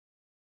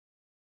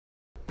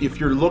If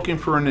you're looking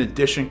for an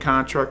addition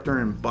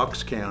contractor in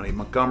Bucks County,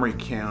 Montgomery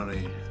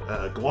County,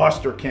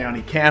 Gloucester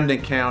County, Camden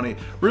County,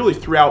 really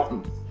throughout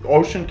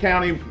Ocean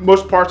County,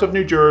 most parts of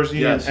New Jersey,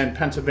 yes, and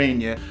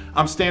Pennsylvania.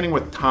 I'm standing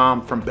with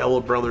Tom from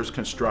Bella Brothers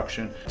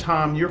Construction.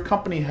 Tom, your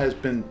company has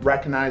been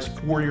recognized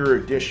for your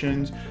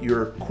additions,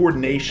 your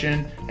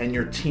coordination, and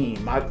your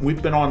team.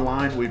 We've been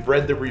online, we've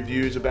read the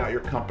reviews about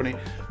your company.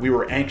 We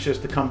were anxious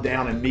to come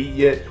down and meet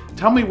you.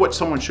 Tell me what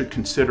someone should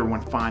consider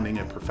when finding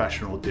a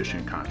professional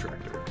addition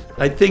contractor.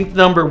 I think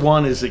number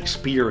one is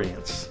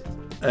experience.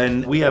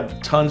 And we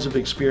have tons of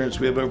experience.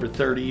 We have over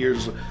 30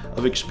 years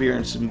of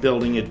experience in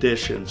building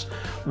additions.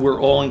 We're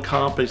all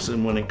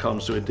encompassing when it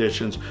comes to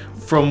additions.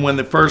 From when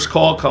the first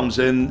call comes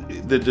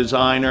in, the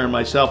designer and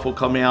myself will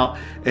come out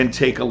and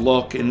take a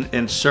look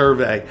and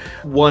survey.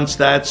 Once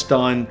that's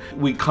done,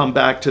 we come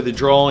back to the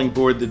drawing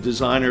board. The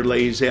designer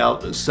lays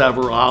out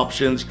several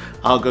options.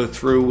 I'll go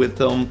through with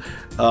them.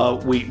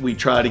 We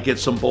try to get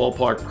some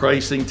ballpark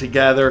pricing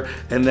together,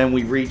 and then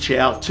we reach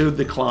out to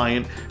the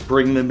client,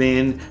 bring them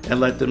in, and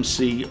let them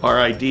see our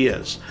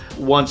ideas.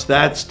 Once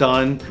that's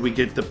done, we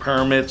get the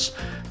permits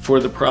for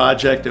the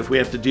project if we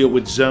have to deal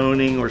with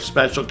zoning or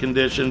special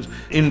conditions.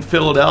 In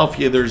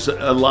Philadelphia, there's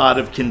a lot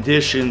of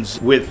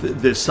conditions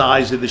with the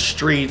size of the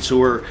streets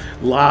or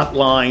lot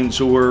lines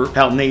or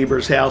how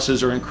neighbors'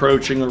 houses are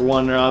encroaching on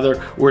one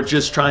another, or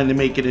just trying to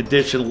make an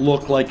addition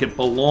look like it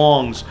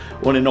belongs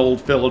on an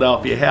old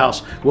Philadelphia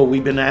house. Well,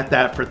 we've been at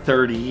that for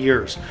 30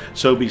 years.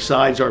 So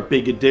besides our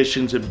big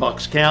additions in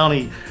Bucks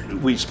County,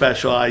 we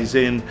specialize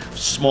in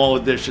small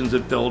additions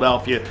in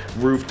Philadelphia,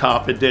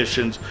 rooftop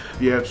additions.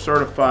 You have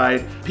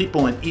certified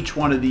people in each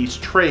one of these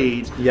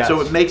trades, yes,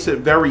 so it makes it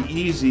very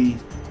easy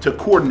to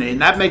coordinate,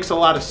 and that makes a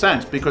lot of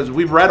sense because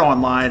we've read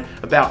online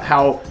about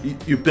how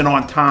you've been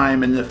on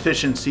time and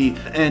efficiency,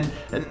 and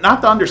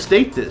not to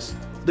understate this,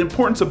 the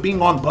importance of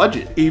being on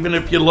budget. Even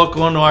if you look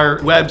on our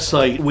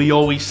website, we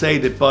always say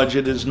that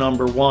budget is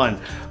number one.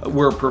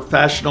 We're a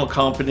professional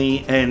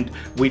company and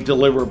we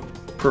deliver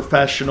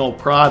professional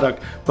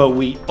product, but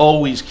we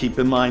always keep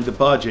in mind the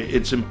budget.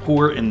 It's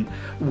important.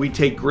 We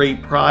take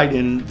great pride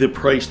in the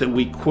price that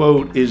we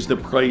quote is the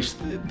price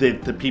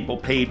that the people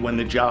paid when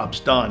the job's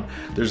done.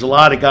 There's a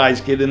lot of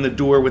guys get in the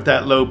door with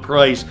that low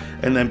price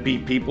and then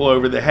beat people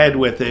over the head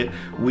with it.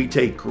 We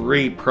take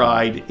great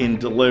pride in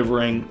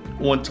delivering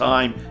on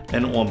time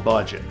and on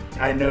budget.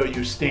 I know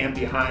you stand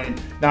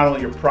behind not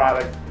only your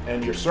product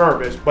and your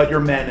service, but your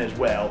men as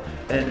well.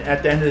 And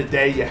at the end of the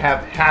day, you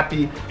have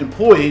happy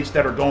employees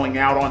that are going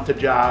out onto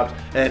jobs,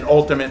 and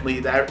ultimately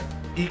that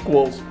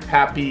equals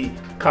happy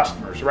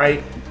customers,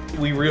 right?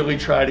 We really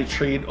try to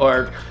treat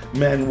our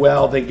men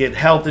well. They get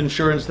health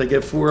insurance, they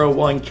get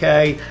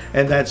 401k,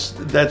 and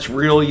that's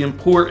really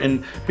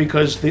important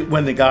because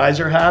when the guys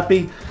are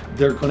happy,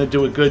 they're going to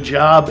do a good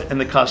job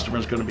and the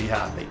customer's going to be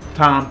happy.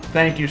 Tom,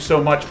 thank you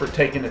so much for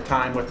taking the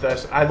time with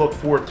us. I look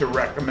forward to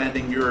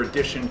recommending your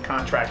addition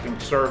contracting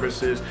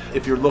services.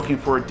 If you're looking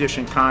for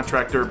addition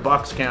contractor,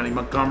 Bucks County,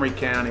 Montgomery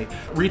County,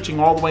 reaching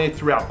all the way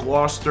throughout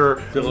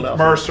Gloucester,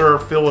 Mercer,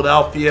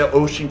 Philadelphia,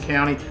 Ocean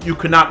County, you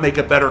could not make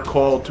a better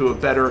call to a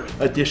better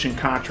addition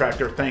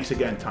contractor. Thanks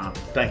again, Tom.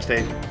 Thanks,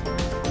 Dave.